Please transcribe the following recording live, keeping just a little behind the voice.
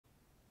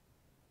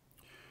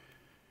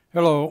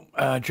Hello,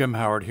 Jim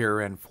Howard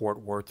here in Fort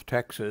Worth,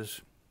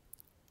 Texas.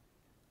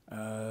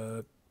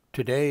 Uh,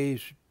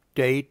 Today's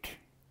date,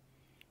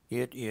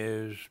 it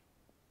is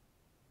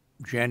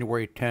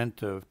January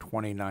 10th of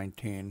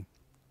 2019.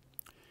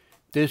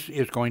 This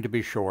is going to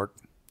be short.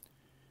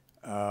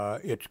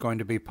 It's going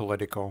to be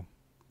political,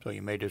 so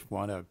you may just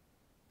want to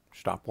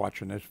stop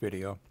watching this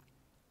video.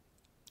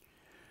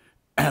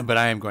 But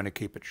I am going to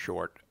keep it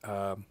short.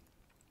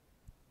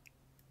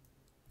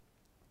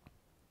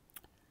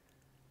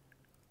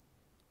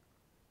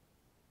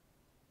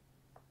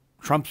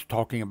 Trump's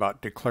talking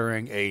about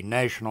declaring a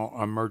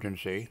national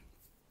emergency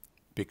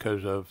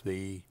because of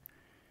the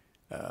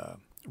uh,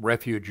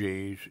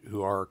 refugees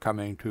who are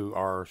coming to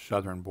our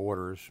southern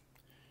borders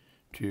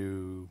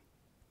to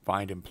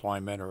find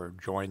employment or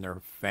join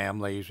their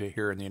families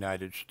here in the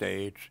United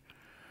States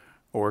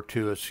or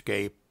to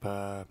escape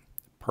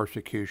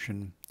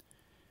persecution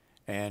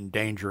and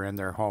danger in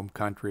their home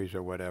countries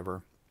or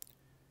whatever.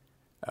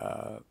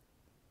 Uh,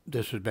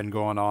 this has been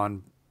going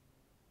on.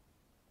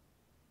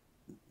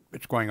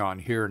 It's going on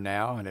here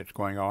now, and it's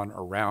going on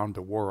around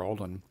the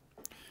world. And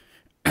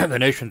the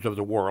nations of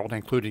the world,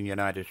 including the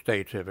United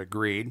States, have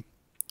agreed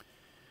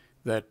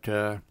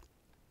that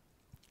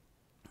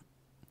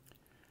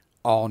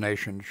all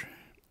nations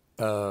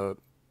uh,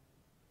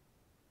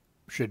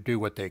 should do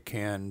what they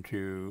can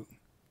to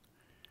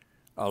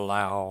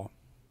allow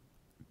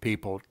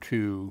people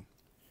to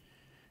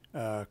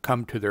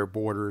come to their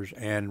borders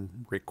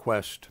and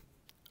request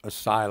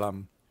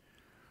asylum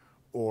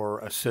or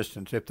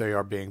assistance if they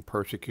are being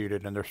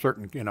persecuted, and there's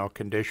certain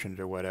conditions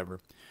or whatever.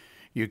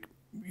 You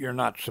you're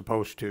not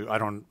supposed to. I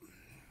don't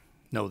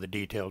know the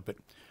details, but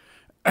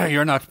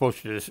you're not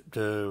supposed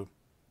to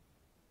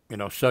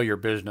sell your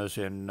business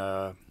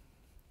in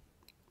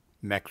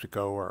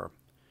Mexico or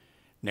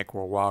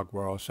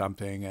Nicaragua or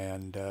something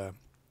and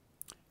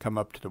come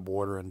up to the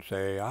border and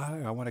say,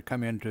 I want to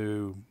come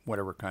into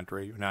whatever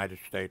country, United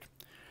States.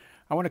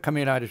 I want to come to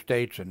the United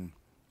States and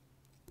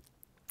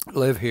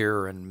live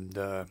here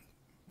and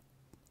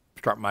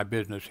start my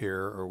business here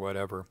or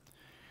whatever.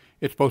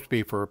 It's supposed to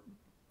be for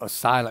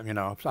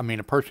asylum. I mean,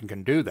 a person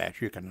can do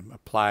that. You can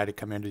apply to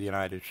come into the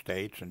United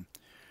States and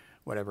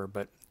whatever,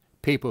 but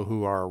people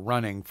who are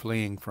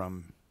fleeing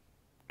from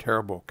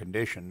terrible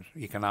conditions,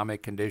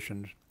 economic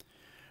conditions,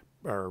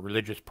 or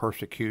religious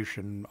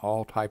persecution,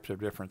 all types of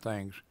different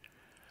things,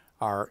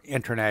 are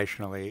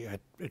internationally,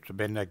 it's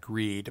been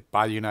agreed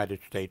by the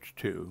United States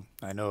too.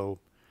 I know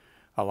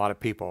a lot of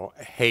people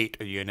hate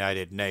the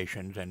United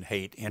Nations and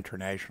hate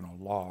international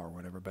law or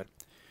whatever, but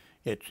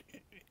it's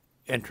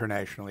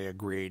internationally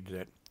agreed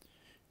that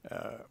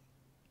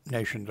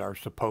nations are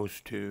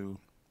supposed to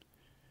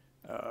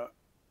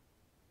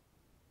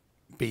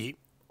be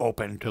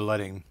open to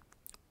letting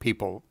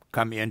people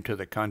come into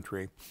the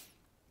country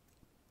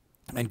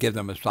and give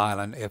them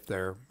asylum if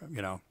they're.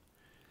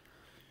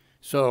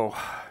 So,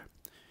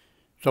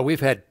 so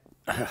we've had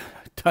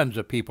tons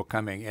of people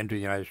coming into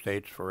the United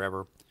States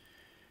forever.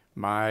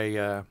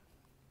 Of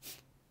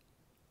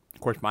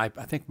course, I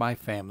think my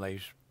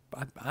family's.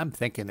 I'm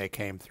thinking they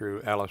came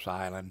through Ellis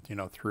Island,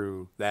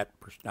 through that,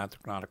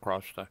 not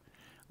across the.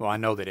 Well, I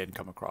know they didn't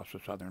come across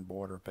the southern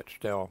border, but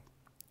still,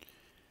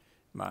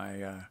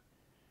 my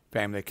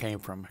family came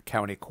from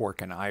County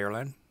Cork in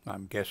Ireland.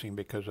 I'm guessing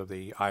because of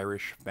the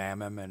Irish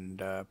famine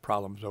and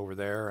problems over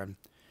there, and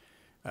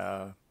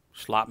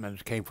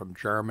Slotmans came from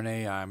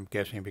Germany. I'm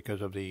guessing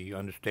because of the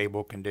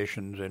unstable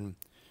conditions and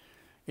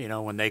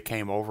when they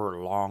came over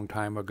a long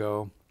time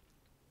ago.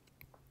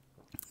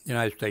 The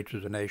United States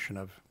is a nation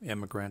of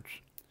immigrants,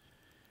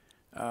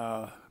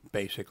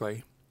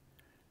 basically.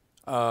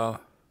 Uh,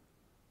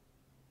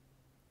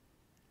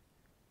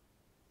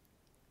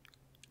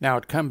 Now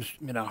it comes,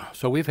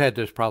 so we've had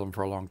this problem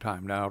for a long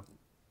time. Now,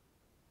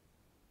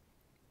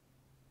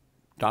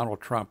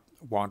 Donald Trump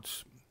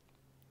wants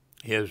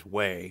his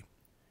way.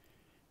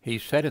 He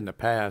said in the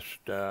past,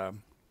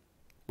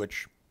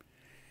 which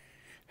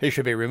he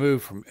should be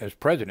removed from as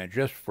president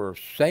just for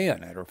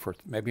saying it, or for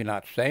maybe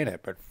not saying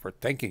it, but for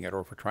thinking it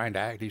or for trying to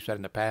act. He said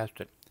in the past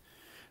that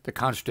the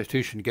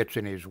Constitution gets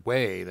in his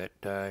way,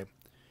 that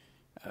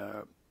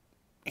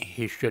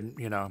he shouldn't,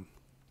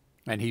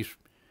 and he's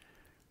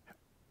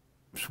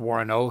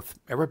swore an oath.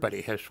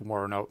 Everybody has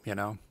sworn an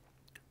oath,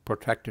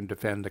 protect and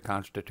defend the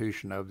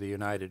Constitution of the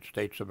United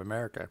States of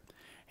America.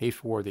 He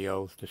swore the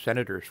oath. The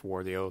senators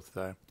swore the oath.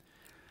 The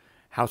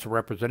House of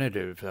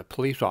Representatives,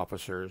 police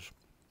officers,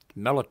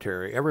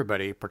 military,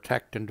 everybody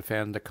protect and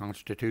defend the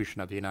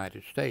Constitution of the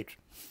United States.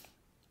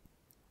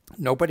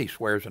 Nobody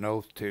swears an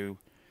oath to,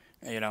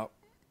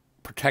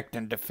 protect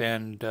and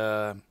defend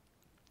the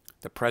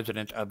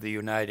President of the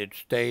United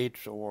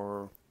States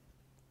or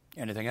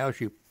anything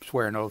else. You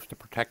swear an oath to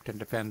protect and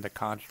defend the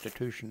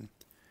Constitution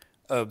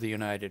of the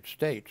United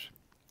States.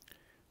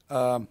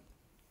 Um,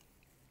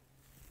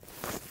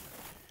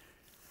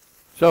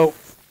 so,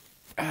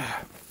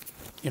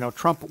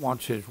 Trump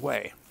wants his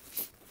way.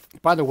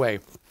 By the way,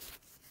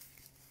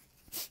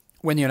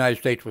 when the United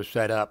States was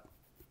set up,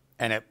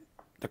 and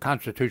the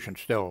Constitution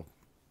still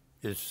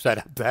is set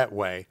up that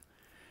way,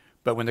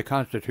 But when the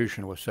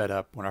Constitution was set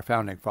up, when our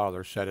founding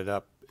fathers set it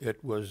up,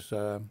 it was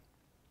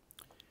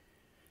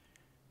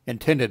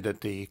intended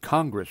that the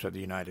Congress of the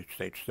United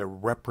States, the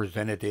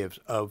representatives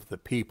of the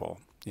people,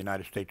 the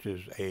United States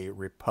is a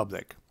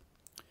republic.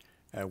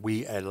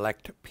 We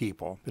elect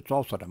people. It's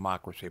also a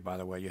democracy, by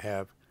the way. You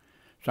have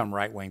some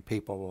right-wing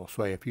people will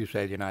say, if you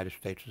say the United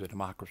States is a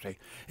democracy,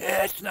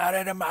 it's not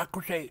a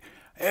democracy,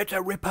 it's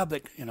a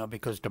republic,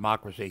 because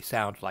democracy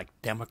sounds like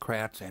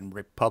Democrats and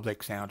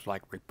republic sounds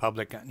like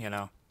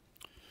Republican,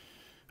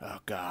 Oh,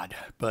 God.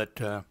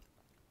 But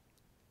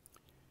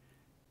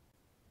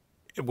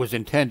it was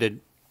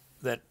intended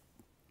that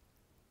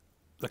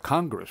the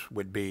Congress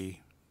would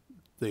be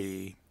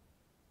the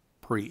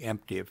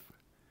preemptive,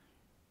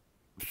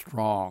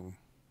 strong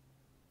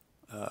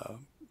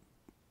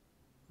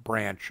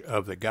branch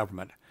of the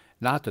government.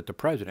 Not that the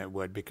president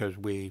would, because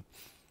we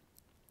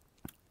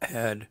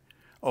had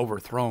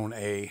overthrown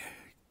a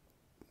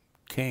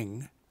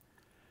king,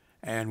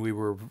 and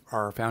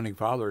our founding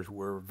fathers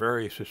were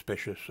very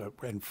suspicious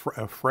and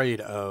afraid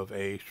of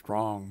a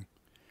strong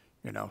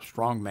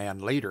man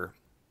leader.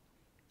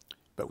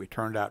 But we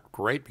turned out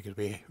great because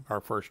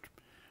our first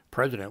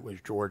president was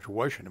George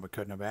Washington. We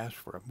couldn't have asked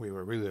for him. We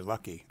were really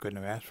lucky.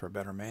 Couldn't have asked for a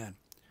better man.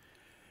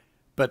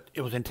 But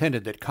it was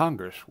intended that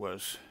Congress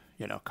was,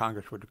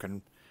 Congress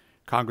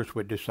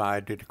would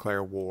decide to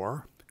declare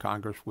war.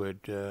 Congress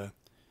would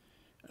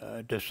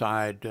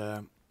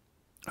decide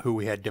who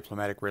we had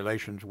diplomatic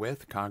relations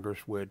with.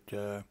 Congress would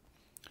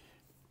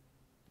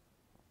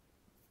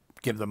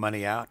give the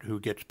money out, who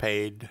gets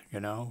paid,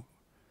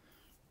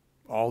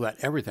 all that,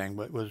 everything.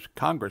 But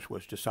Congress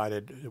was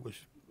decided it was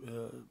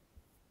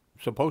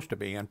supposed to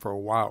be, and for a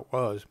while it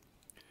was.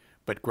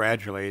 But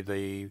gradually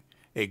the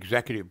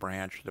executive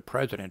branch, the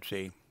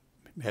presidency,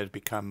 has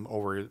become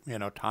over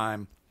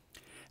time,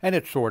 and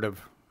it's sort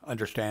of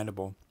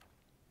understandable.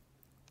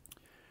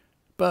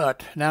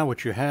 But now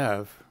what you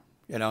have,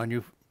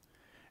 and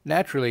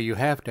naturally you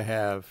have to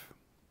have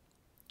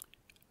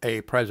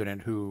a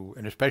president who,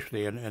 and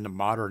especially in the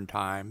modern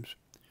times,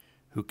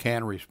 who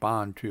can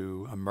respond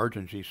to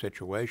emergency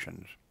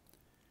situations.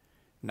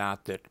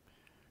 Not that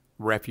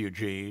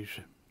refugees,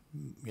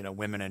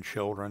 women and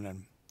children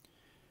and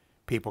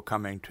people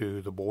coming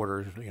to the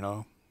borders,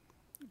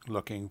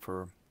 looking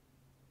for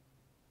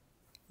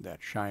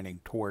that shining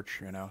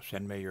torch,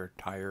 send me your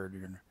tired,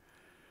 your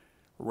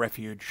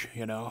refuge,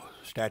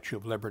 Statue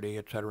of Liberty,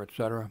 etc.,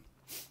 etc.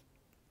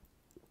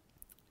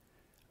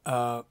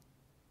 So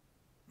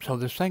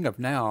this thing of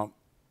now,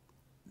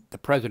 the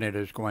president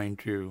is going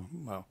to,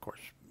 well, of course,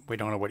 we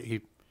don't know what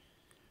he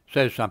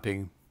says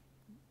something.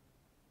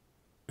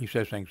 He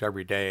says things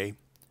every day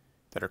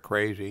that are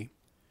crazy.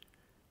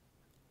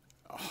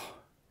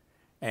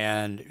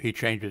 And he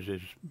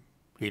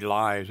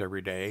lies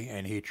every day,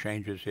 and he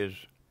changes his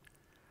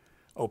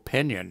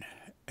opinion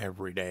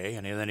every day.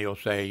 And then he'll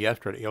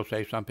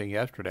say something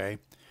yesterday,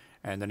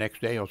 and the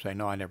next day he'll say,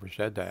 no, I never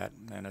said that.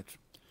 And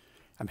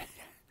I mean,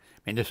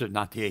 this is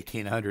not the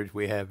 1800s.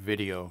 We have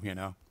video,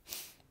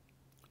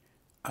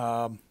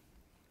 So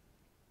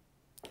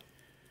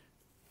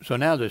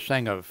now this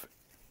thing of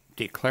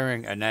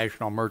declaring a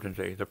national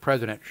emergency,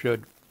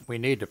 we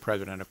need the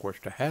president, of course,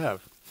 to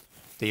have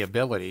the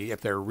ability,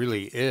 if there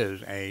really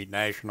is a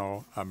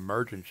national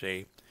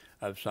emergency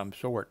of some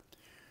sort,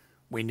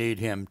 we need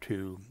him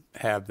to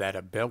have that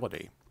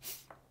ability.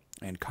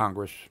 And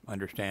Congress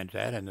understands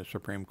that, and the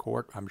Supreme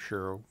Court, I'm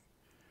sure,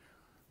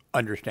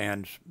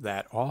 understands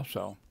that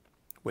also,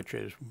 which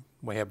is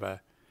we have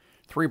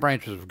three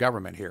branches of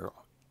government here.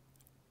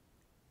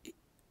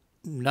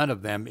 None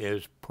of them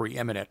is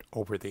preeminent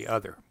over the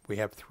other. We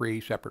have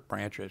three separate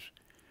branches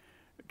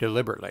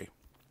deliberately.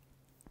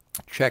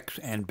 Checks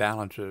and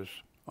balances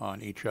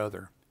on each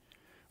other.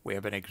 We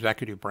have an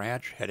executive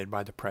branch headed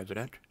by the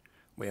president.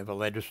 We have a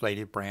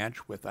legislative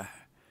branch with a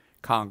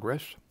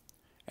Congress.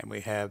 And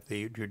we have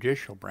the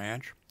judicial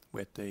branch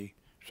with the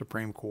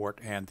Supreme Court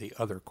and the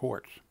other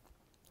courts.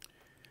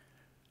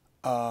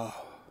 So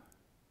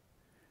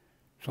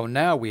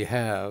now we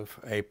have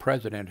a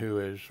president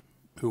who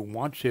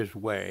wants his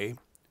way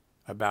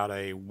about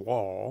a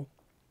wall,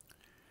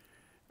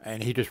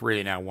 and he just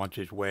really now wants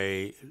his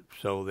way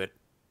so that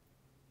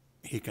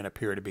he can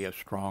appear to be a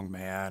strong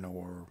man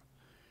or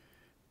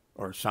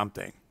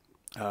something.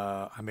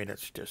 I mean,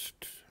 it's just,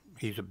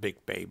 he's a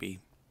big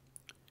baby.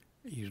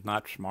 He's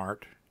not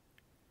smart.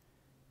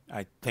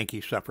 I think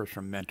he suffers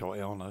from mental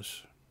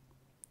illness.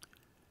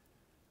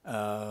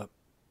 But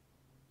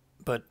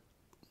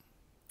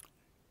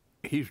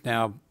he's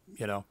now,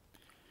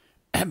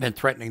 been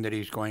threatening that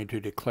he's going to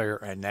declare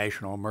a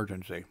national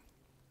emergency.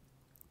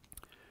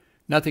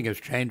 Nothing has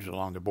changed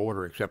along the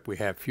border except we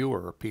have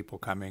fewer people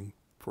coming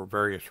for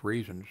various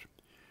reasons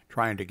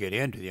trying to get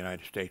into the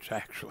United States,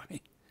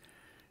 actually.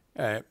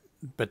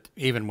 But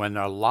even when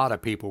a lot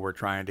of people were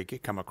trying to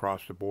come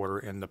across the border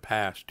in the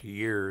past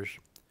years,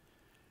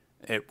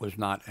 it was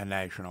not a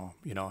national,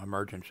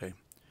 emergency.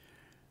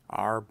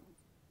 Our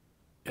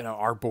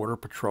border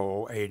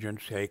patrol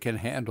agents, they can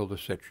handle the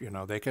situation.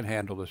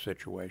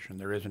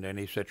 There isn't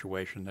any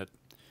situation that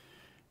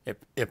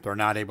If they're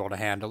not able to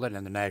handle it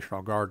and the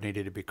National Guard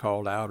needed to be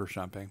called out or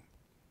something,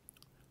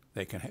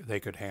 they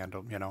could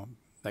handle,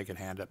 they could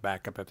hand it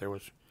back up if there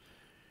was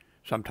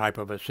some type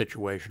of a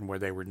situation where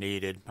they were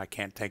needed. I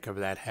can't think of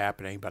that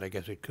happening, but I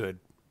guess it could.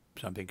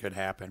 Something could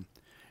happen.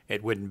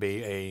 It wouldn't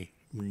be a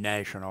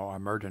national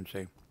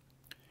emergency.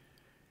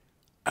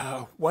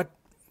 What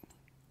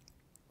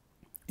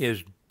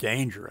is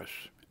dangerous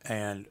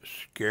and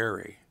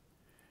scary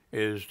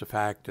is the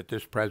fact that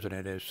this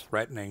president is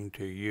threatening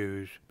to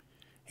use,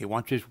 he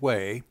wants his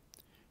way,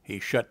 he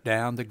shut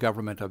down the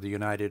government of the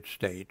United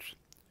States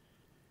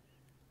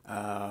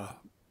as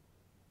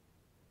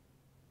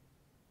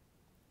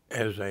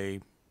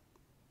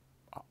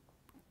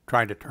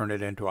trying to turn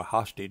it into a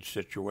hostage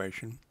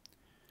situation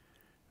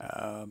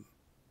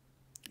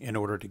in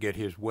order to get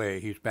his way.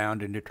 He's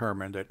bound and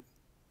determined that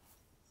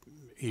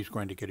he's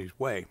going to get his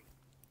way.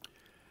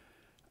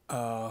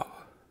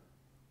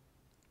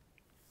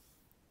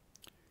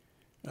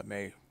 Let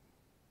me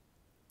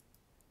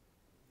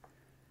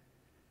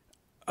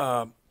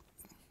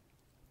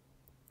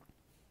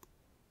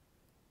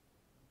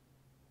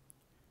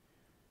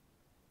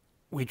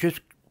we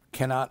just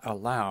cannot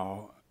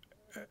allow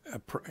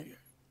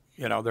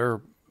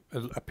there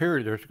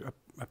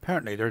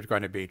apparently there's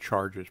going to be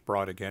charges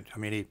brought against. I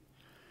mean,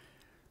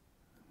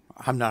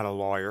 I'm not a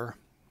lawyer,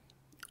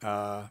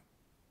 but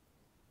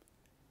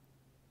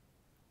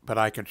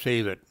I can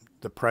see that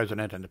the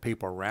president and the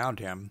people around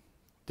him,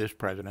 this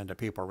president and the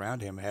people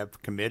around him,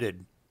 have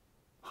committed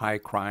high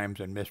crimes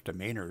and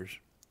misdemeanors.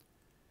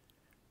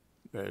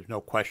 There's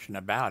no question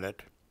about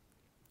it.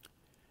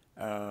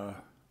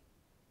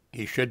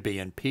 He should be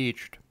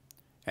impeached,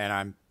 and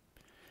I'm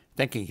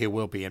thinking he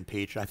will be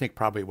impeached. I think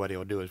probably what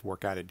he'll do is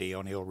work out a deal,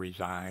 and he'll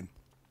resign.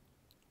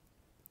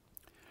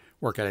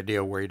 Work out a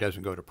deal where he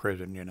doesn't go to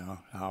prison.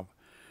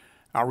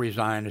 I'll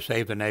resign to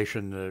save the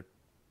nation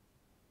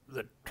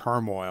the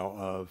turmoil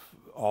of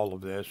all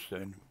of this,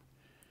 and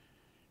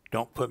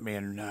don't put me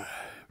in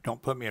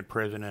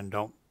prison, and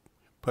don't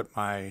put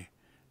my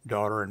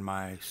daughter and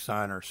my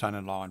son or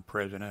son-in-law in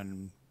prison,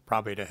 and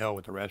probably to hell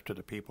with the rest of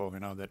the people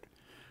that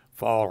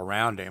fall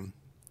around him.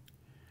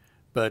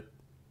 But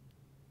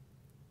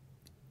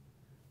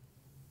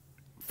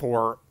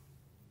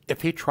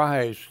if he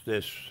tries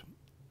this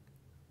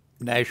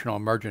national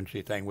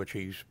emergency thing, which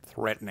he's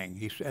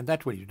threatening, and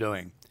that's what he's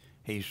doing,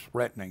 he's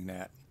threatening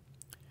that.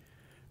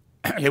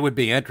 It would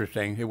be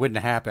interesting. It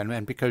wouldn't happen,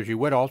 and because you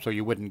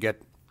wouldn't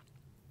get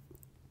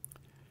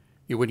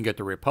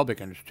the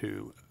Republicans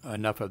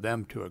enough of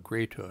them to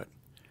agree to it.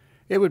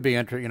 It would be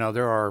interesting.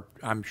 There are,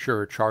 I'm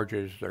sure,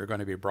 charges that are going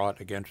to be brought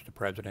against the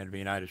President of the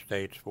United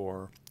States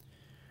for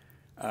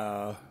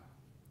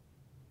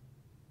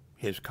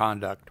his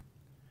conduct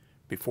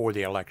before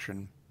the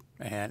election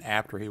and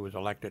after he was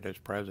elected as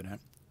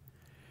president.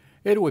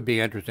 It would be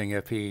interesting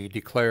if he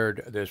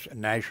declared this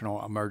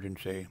national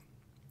emergency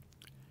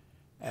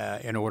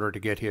in order to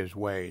get his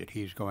way, that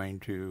he's going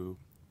to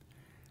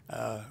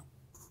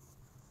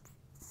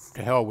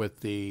hell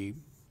with the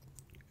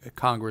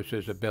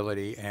Congress's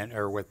ability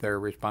or with their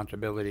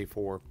responsibility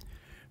for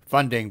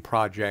funding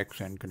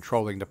projects and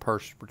controlling the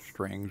purse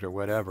strings or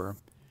whatever.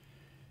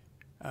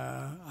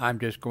 I'm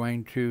just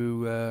going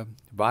to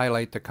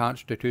violate the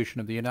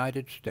Constitution of the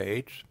United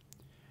States,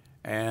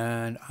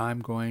 and I'm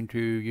going to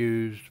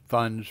use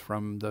funds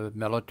from the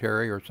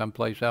military or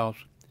someplace else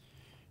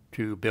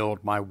to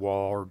build my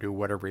wall or do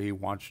whatever he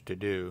wants to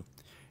do.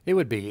 It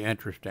would be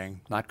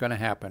interesting. Not going to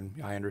happen,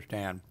 I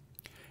understand.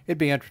 It'd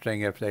be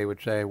interesting if they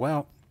would say,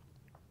 well,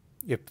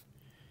 if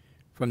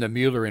from the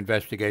Mueller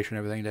investigation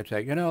and everything, they'd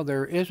say,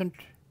 there isn't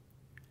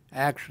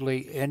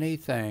actually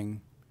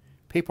anything,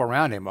 people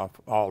around him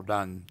have all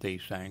done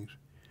these things,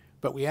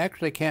 but we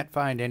actually can't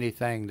find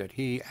anything that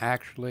he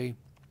actually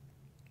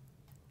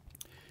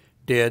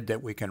did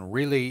that we can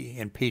really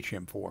impeach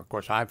him for. Of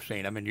course, I've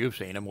seen him, and you've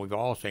seen him, we've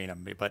all seen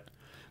him, but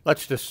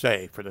let's just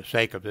say, for the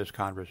sake of this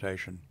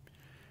conversation,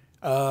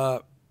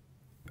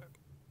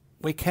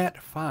 we can't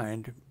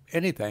find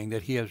anything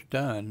that he has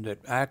done that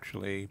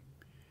actually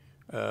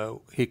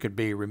he could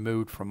be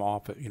removed from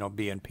office,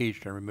 be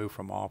impeached and removed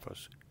from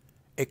office,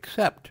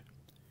 except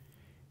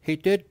he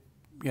did,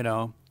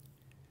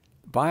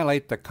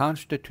 violate the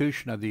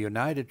Constitution of the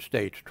United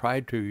States,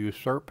 tried to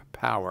usurp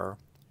power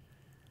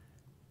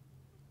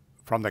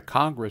from the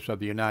Congress of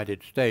the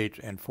United States,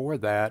 and for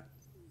that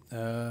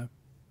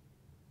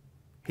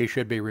he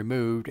should be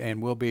removed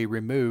and will be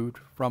removed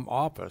from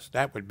office.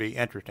 That would be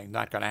interesting.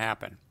 Not going to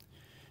happen.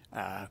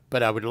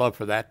 But I would love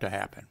for that to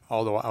happen,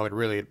 although I would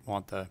really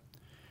want the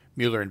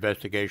Mueller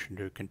investigation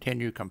to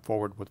continue, come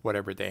forward with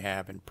whatever they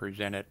have and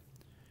present it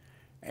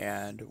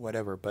and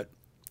whatever. But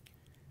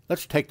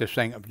let's take this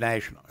thing of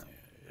national,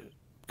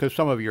 because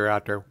some of you are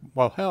out there,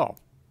 well, hell,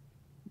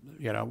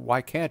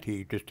 why can't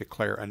he just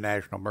declare a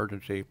national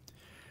emergency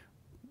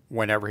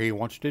whenever he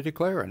wants to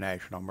declare a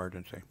national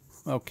emergency?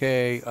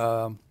 Okay,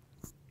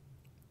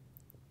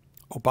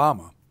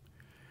 Obama.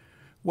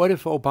 What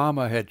if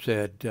Obama had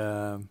said,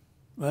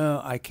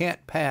 well, I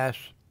can't pass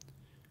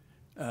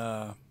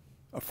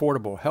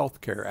Affordable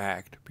Health Care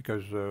Act,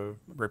 because the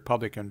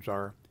Republicans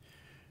are,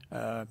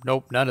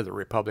 nope, none of the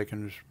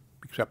Republicans,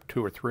 except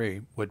two or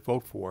three, would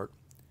vote for it.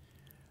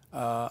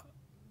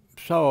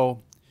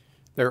 So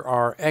there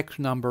are X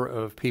number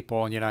of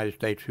people in the United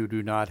States who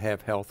do not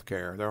have health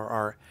care. There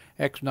are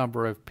X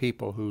number of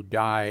people who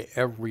die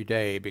every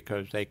day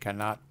because they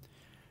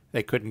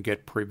couldn't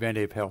get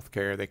preventive health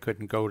care. They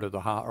couldn't go to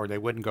or they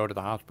wouldn't go to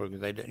the hospital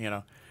because they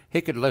didn't,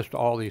 He could list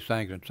all these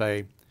things and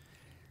say,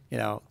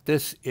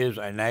 this is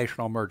a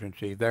national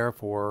emergency.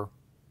 Therefore,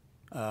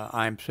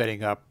 I'm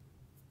setting up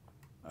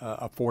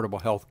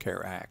Affordable Health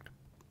Care Act.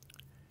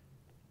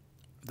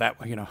 That,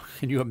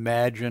 can you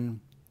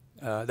imagine?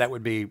 That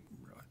would be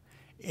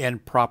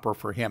improper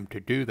for him to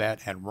do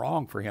that and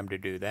wrong for him to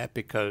do that,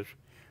 because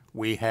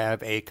we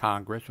have a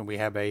Congress and we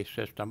have a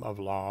system of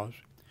laws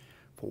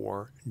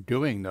for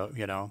doing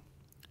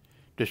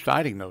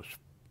deciding those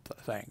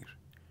things.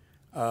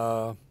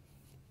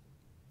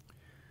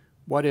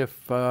 What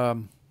if,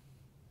 let's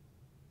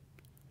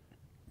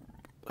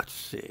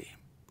see,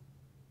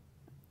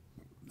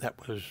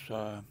 that was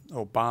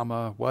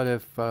Obama. What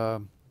if,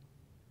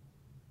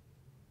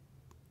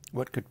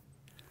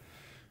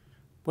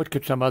 what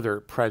could some other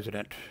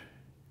president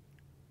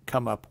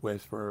come up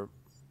with for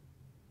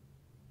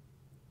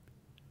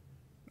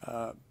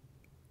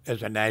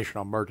as a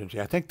national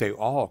emergency? I think they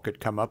all could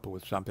come up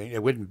with something.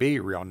 It wouldn't be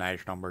a real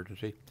national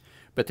emergency,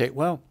 but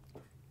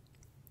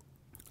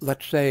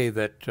let's say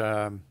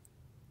that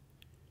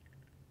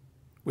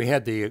we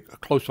had a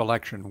close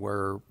election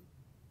where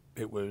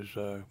it was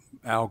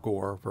Al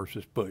Gore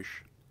versus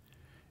Bush,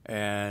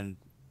 and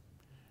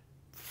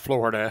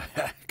Florida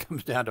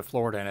comes down to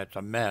Florida and it's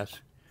a mess.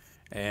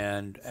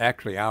 And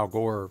actually, Al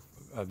Gore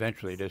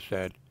eventually just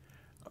said,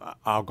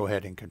 I'll go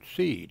ahead and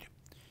concede,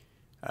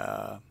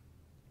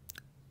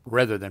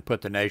 rather than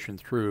put the nation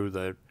through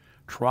the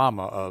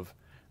trauma of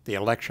the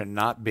election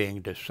not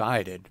being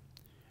decided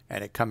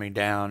and it coming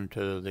down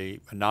to the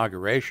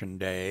inauguration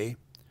day,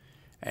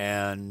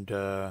 and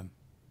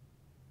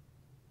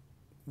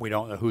we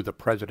don't know who the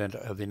president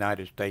of the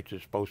United States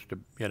is supposed to,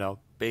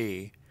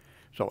 be.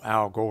 So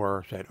Al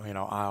Gore said,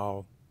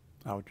 I'll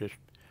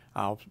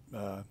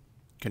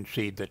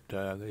concede that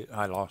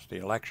I lost the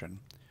election.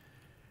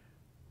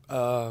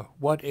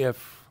 What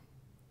if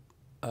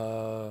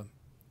the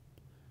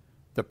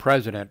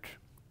president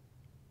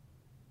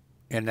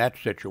in that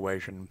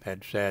situation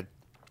had said,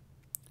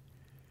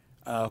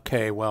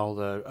 okay, well,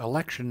 the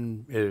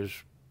election is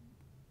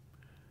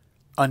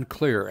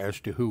unclear as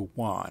to who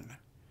won,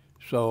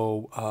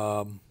 so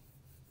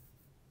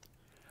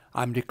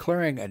I'm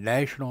declaring a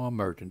national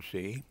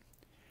emergency,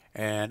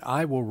 and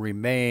I will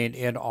remain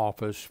in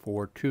office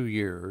for 2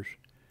 years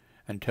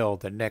until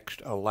the next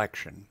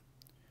election,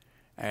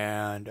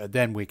 and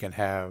then we can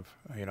have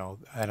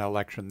an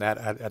election that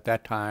at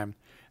that time,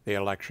 the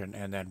election,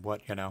 and then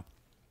what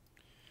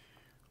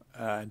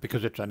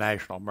because it's a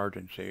national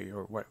emergency,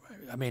 or what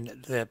I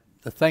mean, the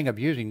thing of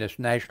using this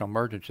national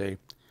emergency,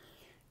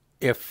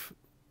 if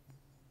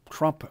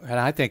Trump, and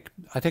I think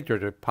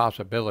there's a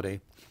possibility.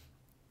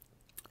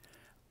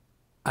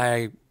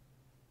 I'm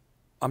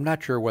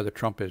not sure whether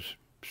Trump is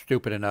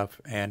stupid enough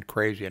and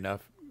crazy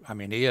enough. I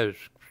mean, he is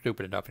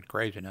stupid enough and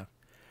crazy enough.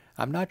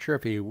 I'm not sure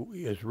if he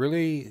is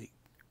really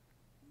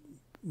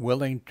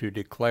willing to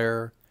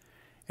declare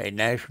a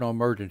national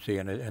emergency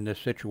in this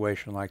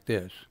situation like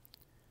this,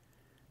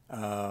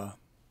 or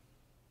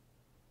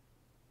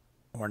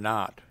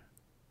not.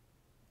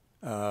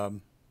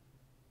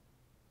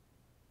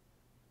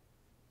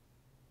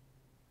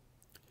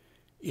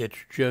 It's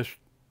just,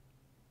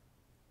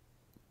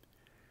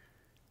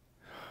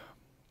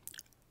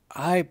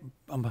 I'm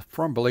a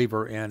firm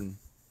believer in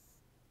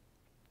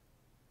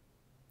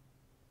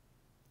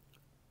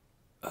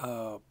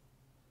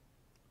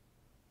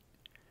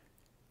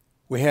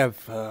we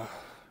have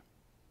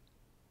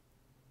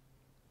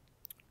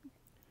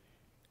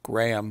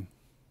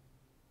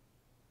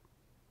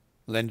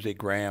Lindsey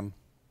Graham,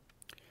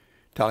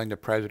 telling the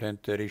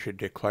president that he should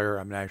declare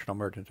a national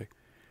emergency.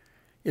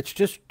 It's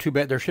just too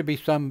bad. There should be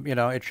some,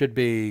 it should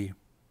be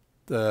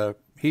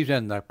he's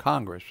in the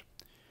Congress.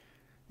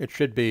 It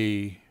should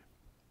be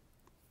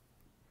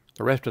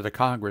the rest of the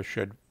Congress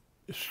should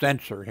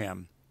censor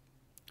him,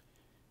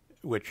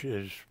 which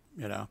is,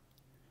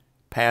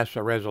 pass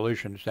a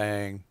resolution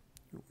saying,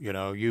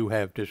 you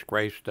have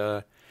disgraced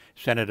the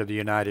Senate of the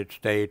United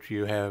States.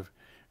 You have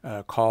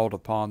called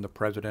upon the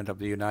President of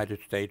the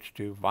United States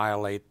to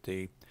violate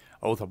the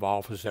oath of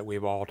office that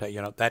we've all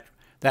taken.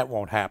 That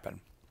won't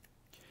happen.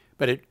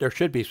 But there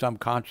should be some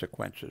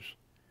consequences.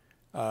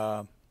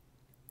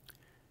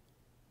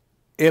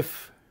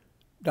 If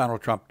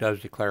Donald Trump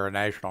does declare a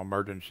national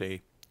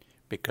emergency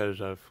because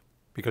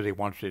he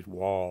wants his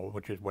wall,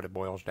 which is what it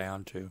boils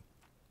down to,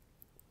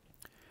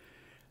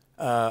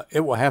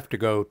 it will have to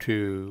go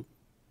to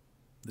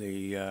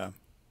the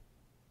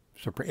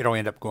Supreme. It'll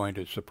end up going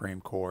to the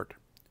Supreme Court.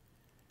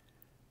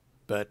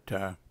 But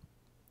of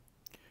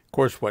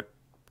course, what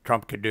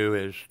Trump could do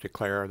is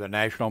declare the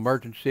national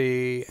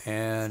emergency,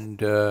 and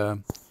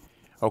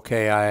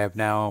okay, I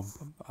now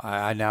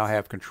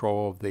have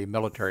control of the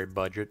military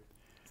budget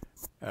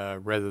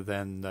rather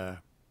than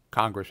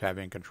Congress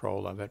having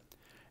control of it,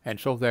 and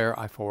so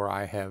therefore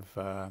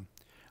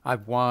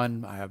I've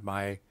won.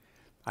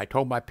 I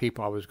told my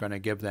people I was going to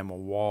give them a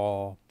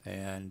wall,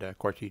 and of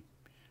course he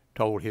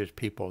told his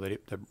people that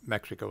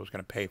Mexico was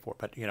going to pay for it,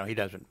 but he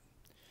doesn't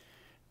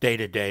day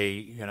to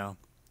day.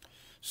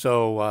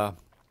 So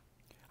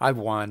I've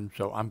won,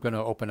 so I'm going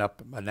to open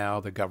up now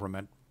the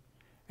government,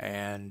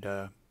 and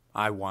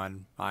I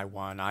won.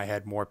 I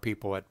had more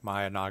people at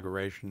my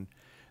inauguration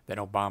than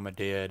Obama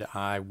did.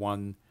 I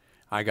won.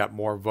 I got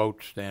more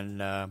votes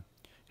than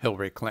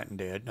Hillary Clinton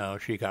did. No,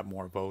 she got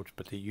more votes,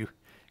 but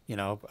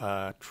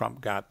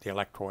Trump got the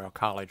Electoral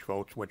College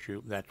votes,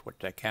 that's what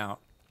they count.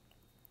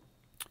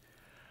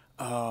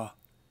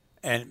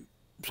 And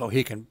so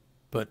he can.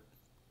 But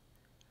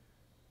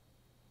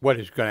what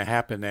is going to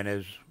happen then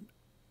is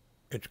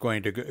it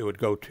would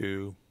go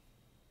to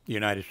the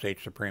United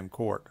States Supreme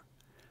Court.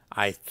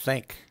 I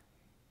think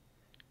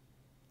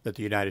that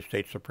the United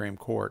States Supreme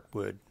Court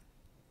would,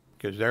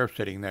 because they're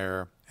sitting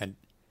there and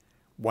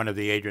one of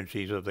the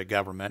agencies of the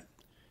government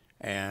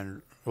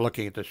and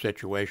looking at the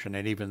situation,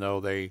 and even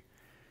though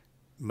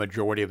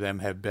majority of them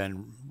have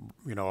been,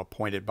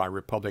 appointed by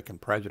Republican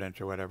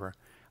presidents or whatever,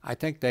 I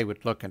think they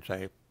would look and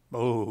say,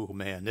 "Oh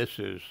man, this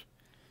is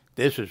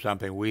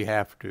something we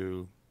have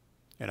to,"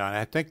 and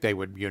I think they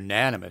would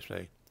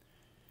unanimously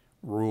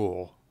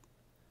rule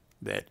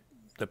that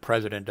the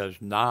president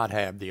does not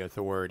have the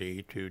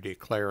authority to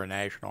declare a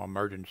national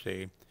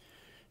emergency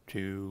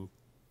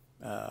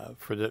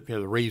for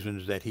the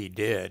reasons that he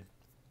did.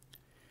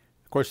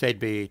 Of course, they'd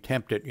be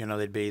tempted,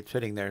 they'd be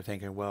sitting there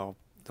thinking, well,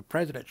 the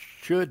president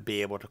should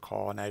be able to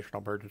call a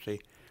national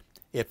emergency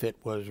if it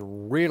was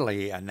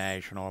really a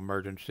national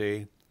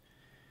emergency.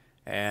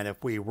 And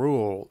if we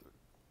rule,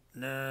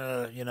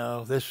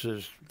 no, this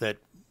is that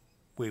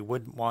we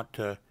wouldn't want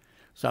to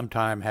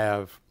sometime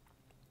have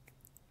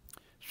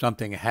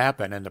something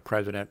happen and the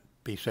president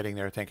be sitting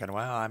there thinking,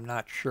 well, I'm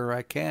not sure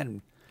I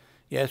can.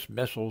 Yes,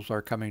 missiles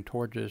are coming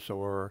towards us,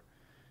 or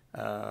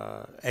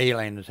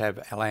aliens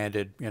have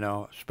landed,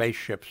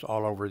 spaceships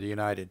all over the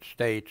United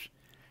States,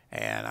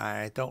 and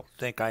I don't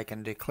think I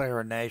can declare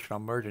a national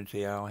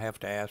emergency. I'll have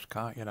to ask,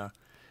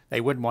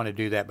 They wouldn't want to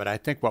do that, but I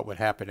think what would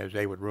happen is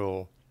they would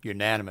rule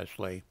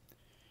unanimously,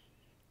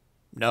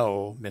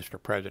 no, Mr.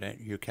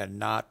 President, you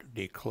cannot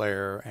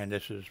declare, and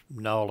this is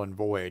null and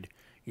void,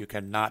 you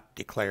cannot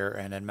declare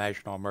an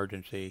national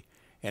emergency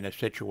in a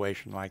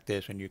situation like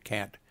this, and you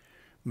can't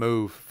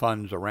move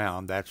funds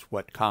around. That's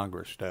what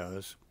Congress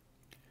does.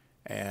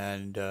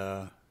 And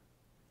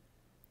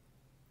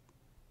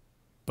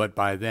but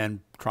by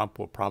then Trump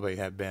will probably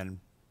have been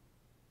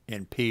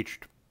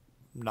impeached,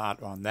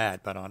 not on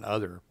that, but on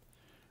other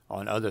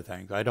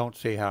things. I don't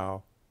see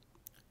how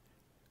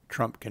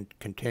Trump can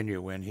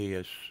continue when he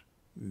is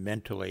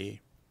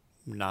mentally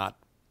not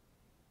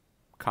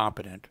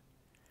competent,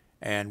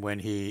 and when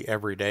he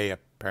every day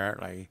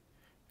apparently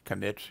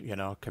commits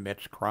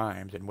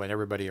crimes, and when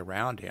everybody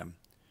around him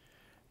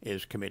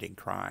is committing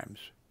crimes.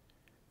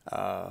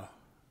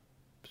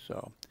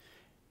 So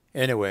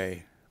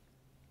anyway,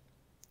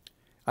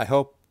 I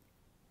hope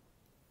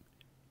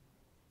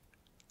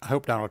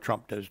Donald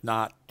Trump does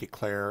not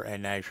declare a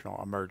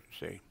national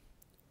emergency.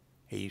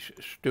 He's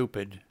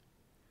stupid,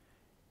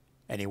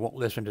 and he won't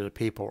listen to the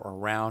people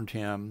around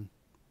him.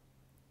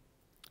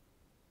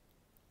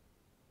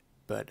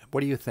 But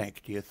what do you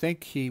think? Do you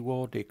think he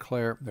will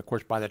declare? Of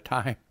course, by the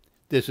time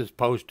this is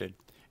posted,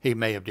 he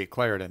may have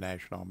declared a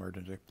national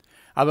emergency.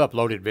 I've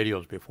uploaded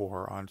videos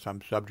before on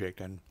some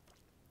subject, and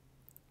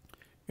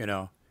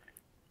a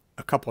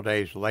couple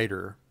days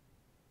later,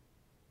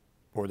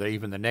 or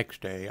even the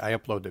next day, I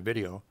upload the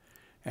video,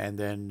 and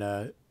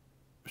then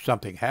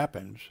something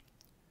happens.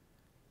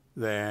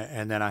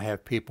 And then I've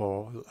had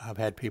people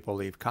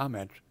leave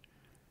comments.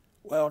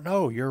 Well,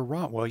 no, you're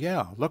wrong. Well,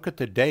 yeah, look at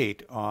the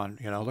date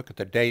look at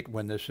the date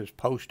when this is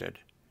posted,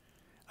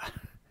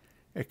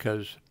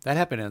 because that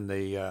happened in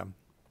the.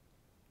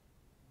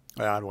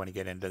 Well, I don't want to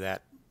get into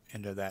that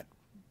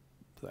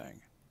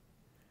thing,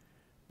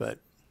 but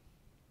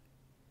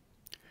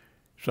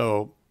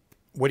so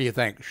what do you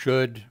think?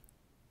 Should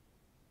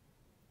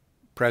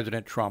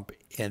President Trump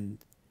in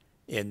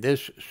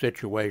this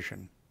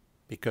situation,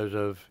 because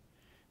of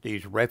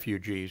these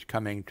refugees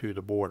coming to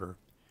the border,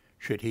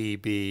 should he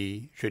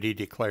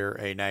declare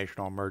a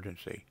national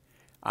emergency?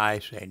 I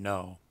say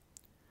no.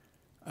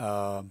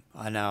 Now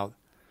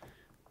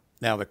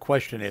the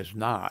question is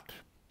not,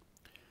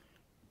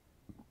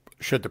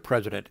 should the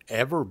president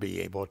ever be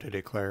able to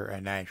declare a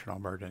national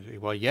emergency?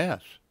 Well,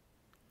 yes.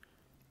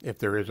 If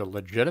there is a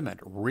legitimate,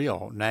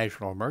 real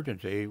national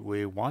emergency,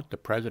 we want the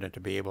president to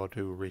be able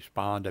to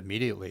respond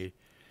immediately,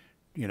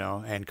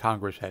 and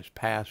Congress has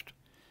passed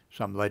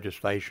some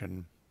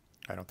legislation.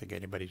 I don't think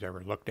anybody's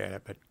ever looked at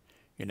it, but,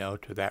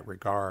 to that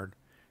regard.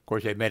 Of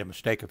course, they've made a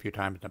mistake a few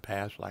times in the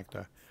past, like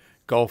the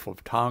Gulf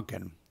of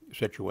Tonkin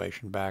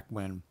situation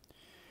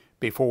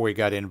before we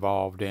got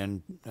involved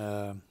in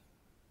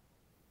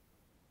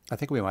I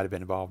think we might have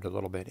been involved a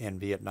little bit in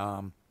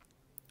Vietnam,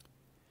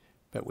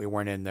 but we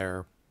weren't in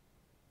there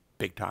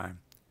big time.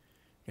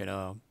 You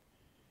know,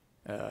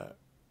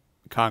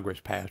 Congress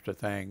passed a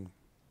thing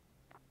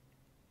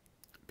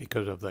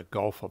because of the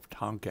Gulf of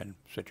Tonkin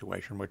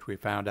situation, which we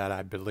found out,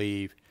 I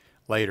believe,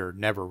 later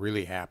never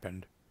really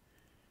happened,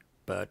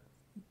 but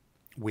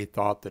we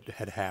thought that it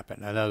had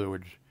happened. In other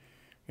words,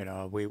 you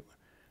know,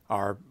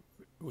 our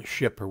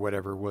ship or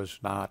whatever was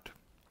not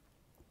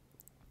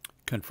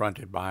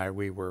confronted by,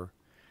 we were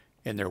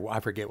in there. I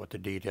forget what the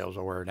details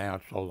were now,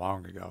 it's so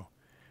long ago.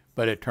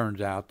 But it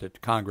turns out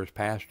that Congress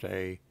passed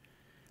a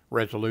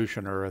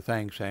resolution or a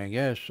thing saying,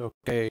 yes,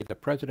 okay, the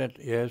president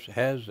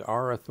has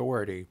our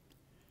authority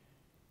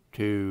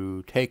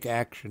to take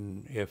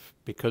action if,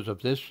 because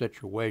of this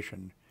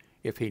situation,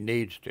 if he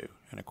needs to.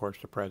 And of course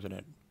the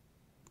president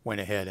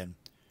went ahead and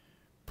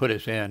put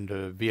us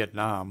into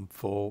Vietnam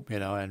full, you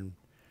know, and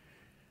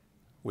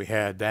we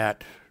had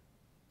that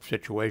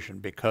situation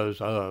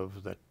because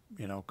of the,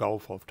 you know,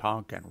 Gulf of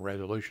Tonkin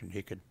resolution.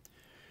 He could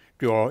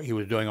do all, he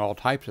was doing all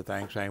types of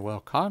things, saying,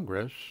 well,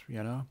 Congress,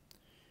 you know,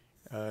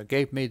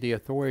 gave me the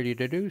authority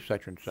to do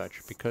such and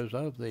such because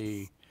of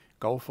the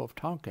Gulf of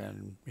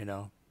Tonkin, you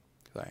know,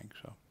 thing.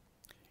 So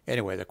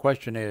anyway, the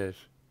question is,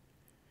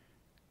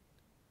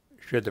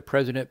 should the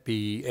president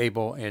be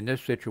able in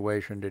this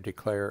situation to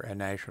declare a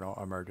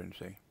national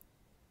emergency?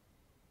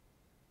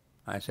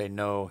 I say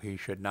no, he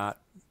should not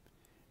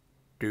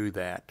do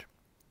that.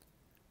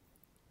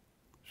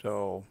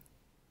 So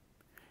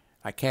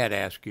I can't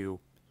ask you,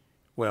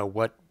 well,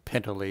 what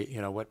penalty,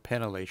 you know, what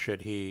penalty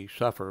should he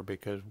suffer,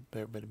 because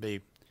there would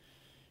be,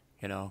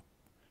 you know,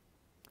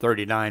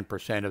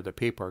 39% of the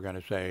people are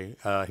going to say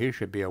he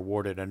should be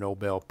awarded a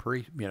Nobel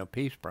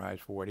Peace Prize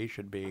for it. He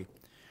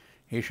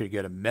should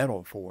get a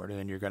medal for it. And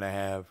then you're going to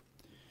have,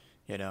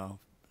 you know,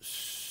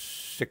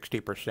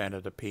 60%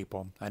 of the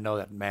people. I know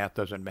that math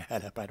doesn't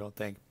add up, I don't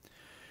think.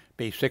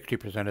 Be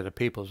 60% of the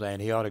people saying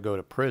he ought to go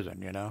to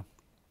prison, you know.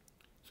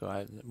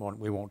 So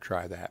we won't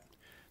try that.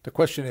 The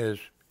question is,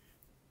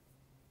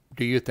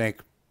 do you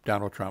think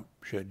Donald Trump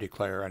should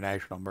declare a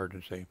national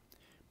emergency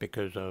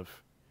because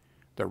of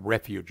the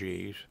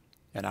refugees?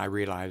 And I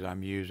realize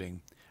I'm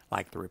using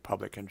like the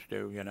Republicans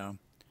do, you know.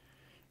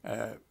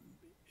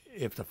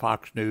 If the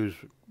Fox News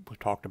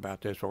talked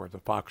about this, or if the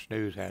Fox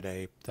News had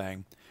a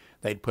thing,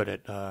 they'd put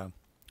it, do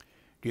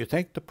you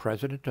think the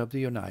President of the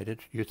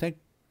United States, do you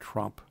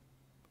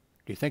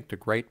think the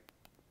great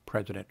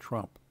President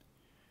Trump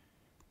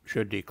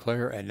should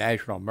declare a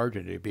national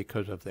emergency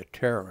because of the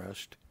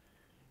terrorist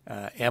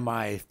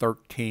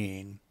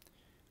MI-13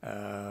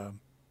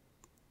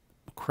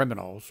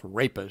 criminals,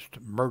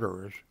 rapists,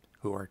 murderers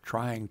who are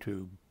trying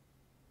to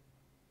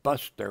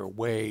bust their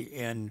way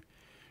in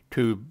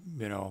to,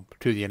 you know,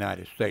 to the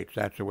United States?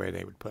 That's the way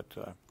they would put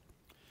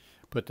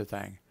the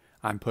thing.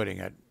 I'm putting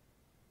it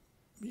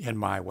in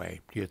my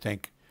way. Do you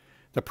think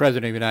the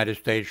President of the United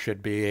States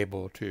should be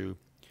able to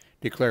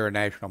declare a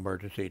national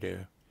emergency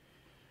to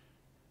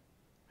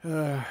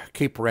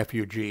keep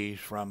refugees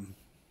from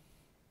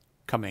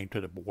coming to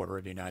the border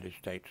of the United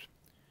States?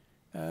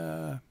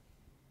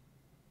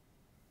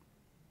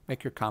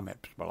 Make your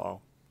comments below.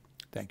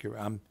 Thank you.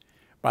 I'm,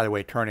 by the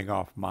way, turning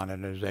off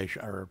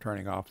monetization, or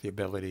turning off the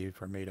ability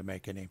for me to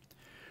make any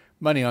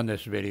money on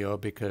this video,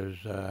 because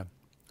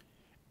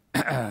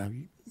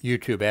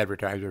YouTube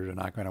advertisers are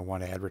not going to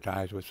want to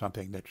advertise with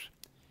something that's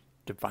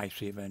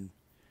divisive and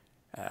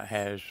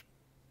has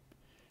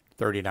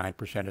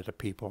 39% of the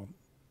people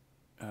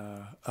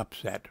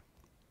upset.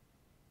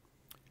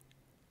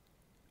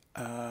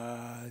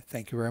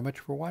 Thank you very much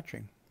for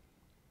watching.